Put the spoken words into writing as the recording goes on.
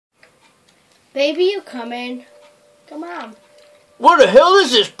Baby, you coming? Come on. Where the hell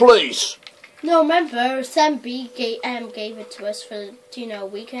is this place? No, remember, Sam B gave it to us for,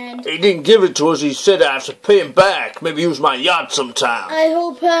 weekend. He didn't give it to us. He said I have to pay him back. Maybe use my yacht sometime. I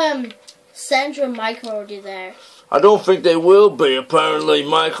hope, Sandra and Mike are already there. I don't think they will be. Apparently,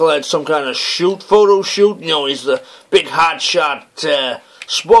 Michael had some kind of photo shoot. You know, he's the big hotshot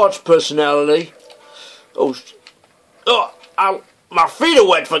sports personality. My feet are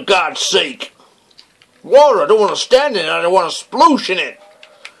wet, for God's sake. Water, I don't want to stand in it. I don't want to sploosh in it.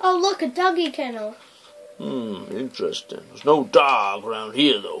 Oh, look, a doggy kennel. Interesting. There's no dog around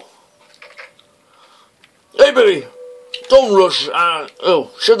here, though. Hey, baby, don't rush.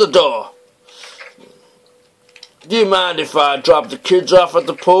 Shut the door. Do you mind if I drop the kids off at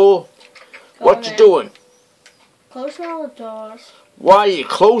the pool? What you doing? Closing all the doors. Why are you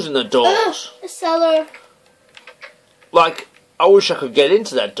closing the doors? The cellar. Like, I wish I could get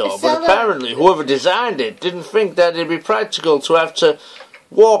into that door, but apparently whoever designed it didn't think that it'd be practical to have to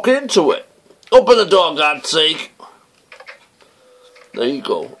walk into it. Open the door, God's sake. There you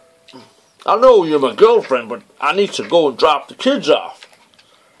go. I know you're my girlfriend, but I need to go and drop the kids off.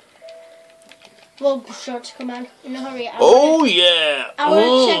 Well, shorts, come on. In a hurry. Yeah.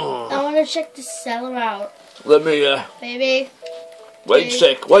 I want to check the cellar out. Let me, Baby. Wait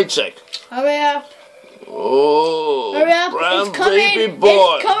sec. Hurry up. Oh. Hurry up. Brown It's coming. baby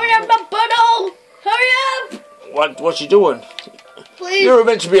boy. It's coming up my butthole. Hurry up. What's he doing? Please. You're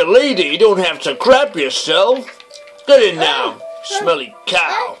meant to be a lady. You don't have to crap yourself. Get in now, smelly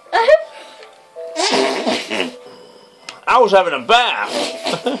cow. I was having a bath.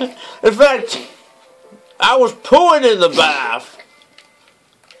 In fact, I was pooing in the bath.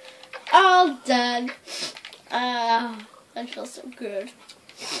 All done. That feels so good.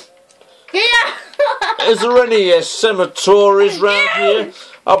 Yeah. Is there any cemeteries around here?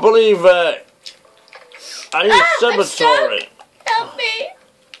 I believe I need a cemetery. Help me.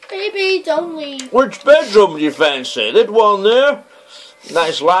 Baby, don't leave. Which bedroom do you fancy? That one there?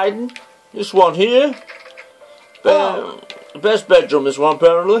 Nice lighting. This one here? Best bedroom, this one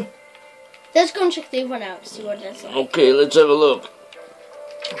apparently. Let's go and check the other one out, see what that's like. Okay, let's have a look.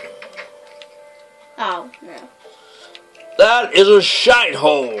 Oh, no. That is a shite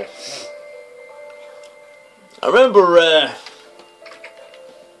hole. I remember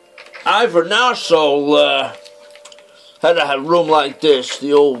Ivor Narsol had a room like this,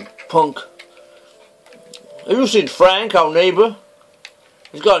 the old punk. Have you seen Frank, our neighbour?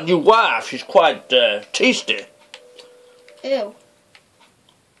 He's got a new wife. She's quite tasty. Ew.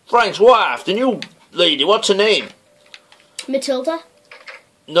 Frank's wife, the new lady, what's her name? Matilda?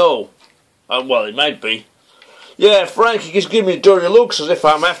 No. Well, it might be. Yeah, Frank, he just gives me dirty looks as if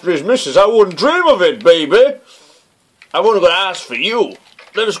I'm after his missus. I wouldn't dream of it, baby. I'm only going to ask for you.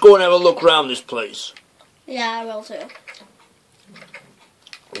 Let us go and have a look around this place. Yeah, I will too.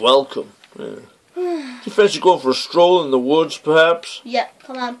 Welcome. Yeah. Do you fancy going for a stroll in the woods, perhaps? Yeah,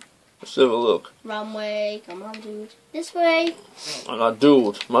 come on. Let's have a look. Wrong way. Come on, dude. This way. And I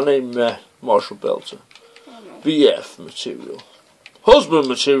do. My name Marshall Belter. Oh, no. BF material. Husband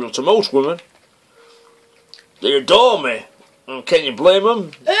material to most women. They adore me. Can you blame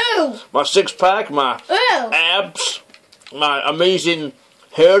them? Ew! My six-pack, my Ew! abs, my amazing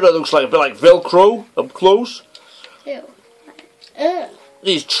hair that looks like a bit like Velcro up close. Ew. Ew.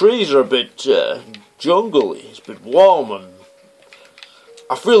 These trees are a bit jungly. It's a bit warm and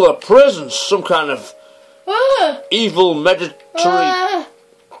I feel a presence, some kind of evil mediterranean.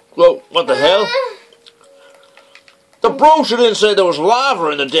 Well, what the hell? The brochure didn't say there was lava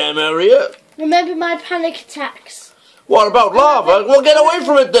in the damn area. Remember my panic attacks. What about lava? Well, get away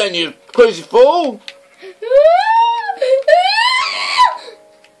from it then, you crazy fool.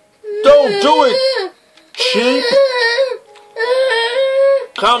 Don't do it, cheap.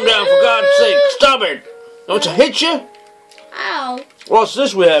 Calm down, for God's sake. Stop it. Don't you hit you? Ow. What's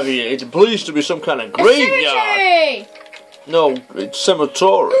this we have here? It believes to be some kind of graveyard. Cemetery. No, it's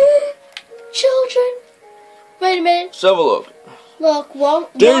cemetery. Children. Wait a minute. Let's have a look. Look, one.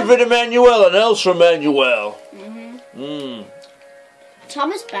 David Emmanuel and Elsa Emmanuel.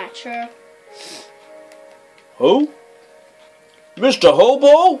 Thomas Batcher. Who? Mr.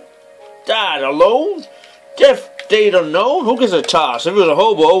 Hobo? Died alone? Deaf, dead, unknown? Who gives a toss? If it was a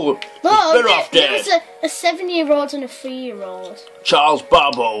hobo, he's better off there dead. was a 7-year-old and a 3-year-old. Charles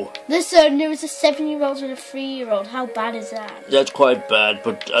Babbo. Listen, there was a 7-year-old and a 3-year-old. How bad is that? That's quite bad,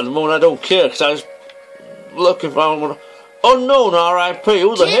 but at the moment I don't care, because I was looking for unknown R.I.P.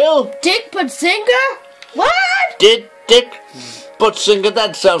 Who the hell? Dick Buttsinger? What? Dick Buttsinger?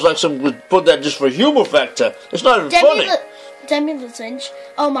 That sounds like some would put that just for humor factor. It's not even funny. Demi Lozinch.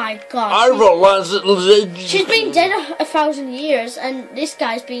 Oh my god. Ivor Lozinch. She's been dead 1,000 years, and this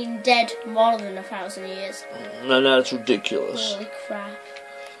guy's been dead more than 1,000 years. No, that's ridiculous. Holy crap.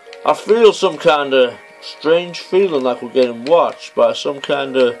 I feel some kind of strange feeling like we're getting watched by some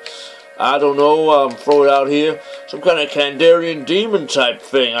kind of, I don't know, throw it out here, some kind of Kandarian demon type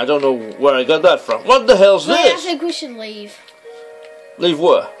thing. I don't know where I got that from. What the hell's Wait, this? I think we should leave. Leave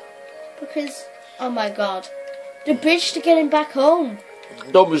where? Because, oh my god. The bridge to getting back home.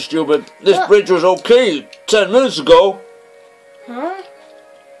 Don't be stupid. This What? bridge was okay 10 minutes ago. Huh?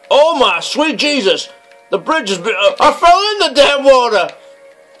 Oh my sweet Jesus! The bridge has been... I fell in the damn water!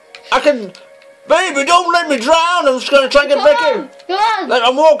 I can... Baby, don't let me drown! I'm just going to try and get back in. Go on! Like,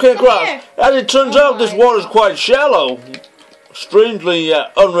 I'm walking Come across. here. As it turns out, this my water's quite shallow. Strangely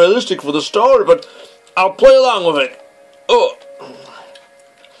unrealistic for the story, but I'll play along with it. Oh,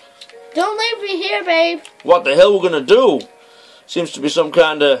 Don't leave me here, babe. what the hell we're gonna do? Seems to be some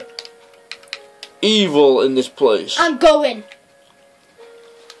kind of evil in this place. I'm going.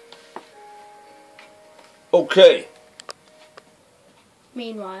 Okay.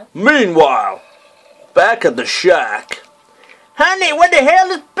 Meanwhile, Back at the shack. Honey, what the hell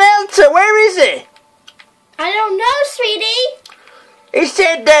is Belter? Where is he? I don't know, sweetie. He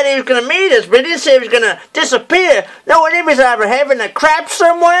said that he was going to meet us, but he didn't say he was going to disappear. No, one of him is either having a crap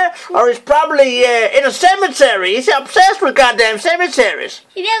somewhere, or he's probably in a cemetery. He's obsessed with goddamn cemeteries.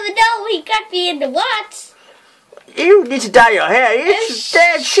 You never know he could be in the woods. You need to dye your hair. It's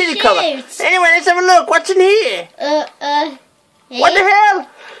that shitty color. Anyway, let's have a look. What's in here? What the hell?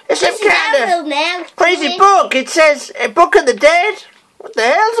 It's some kind of crazy book. It says a book of the dead. What the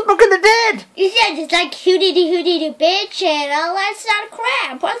hell's a book of the dead? You said it's like hooty-doo bitch and all that sort of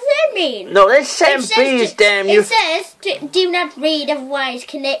crap. What does that mean? No, that's Sam B's, damn you. It says, do not read, otherwise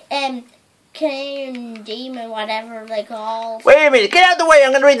can demon, whatever they call. Wait a minute, get out of the way,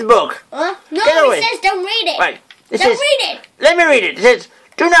 I'm going to read the book. Huh? No, Get away. it says don't read it. Right. Don't read it. Let me read it. It says,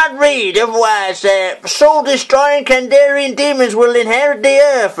 do not read, otherwise soul-destroying Kandarian demons will inherit the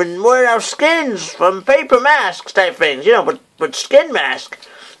earth and wear our skins from paper masks type things, you know, but skin mask.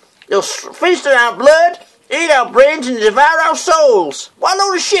 They'll feast on our blood, eat our brains, and devour our souls. What a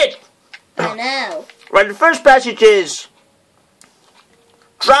load of shit. I know. Right, the first passage is,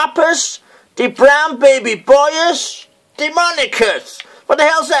 Droppus, de brown baby boyus, demonicus. What the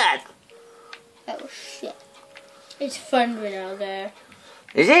hell's that? Oh, shit. It's thundering out there.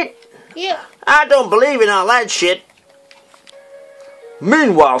 Is it? Yeah. I don't believe in all that shit.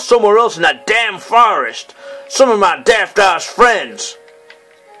 Meanwhile, somewhere else in that damn forest, some of my daft-ass friends.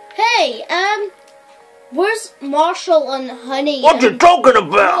 Hey, where's Marshall and Honey? What you talking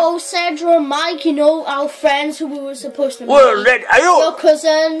about? Oh, Sandra and Mike, you know, our friends who we were supposed to meet. Well, Your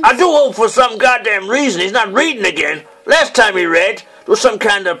cousins. I do hope for some goddamn reason he's not reading again. Last time he read, there was some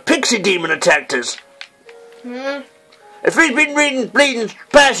kind of pixie demon attacked us. Hmm? If he's been reading bleeding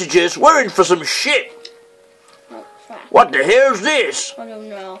passages, we're in for some shit. Oh, crap. What the hell's this? I don't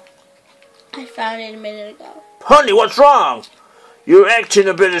know. I found it a minute ago. Honey, what's wrong? You're acting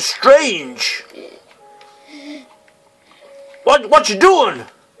a bit strange. What you doing?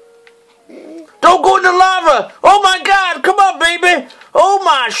 Don't go in the lava! Oh my God! Come on, baby! Oh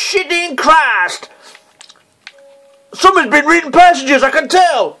my shitting Christ! Someone's been reading passages, I can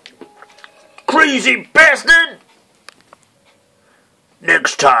tell! Crazy bastard!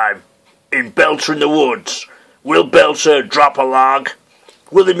 Next time, in Belter in the Woods, will Belter drop a log?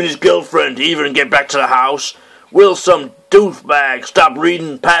 Will him and his girlfriend even get back to the house? Will some douchebag stop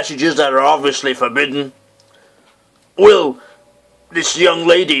reading passages that are obviously forbidden? Will this young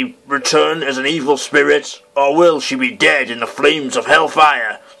lady return as an evil spirit, or will she be dead in the flames of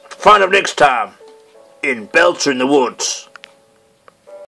hellfire? Find out next time, in Belter in the Woods.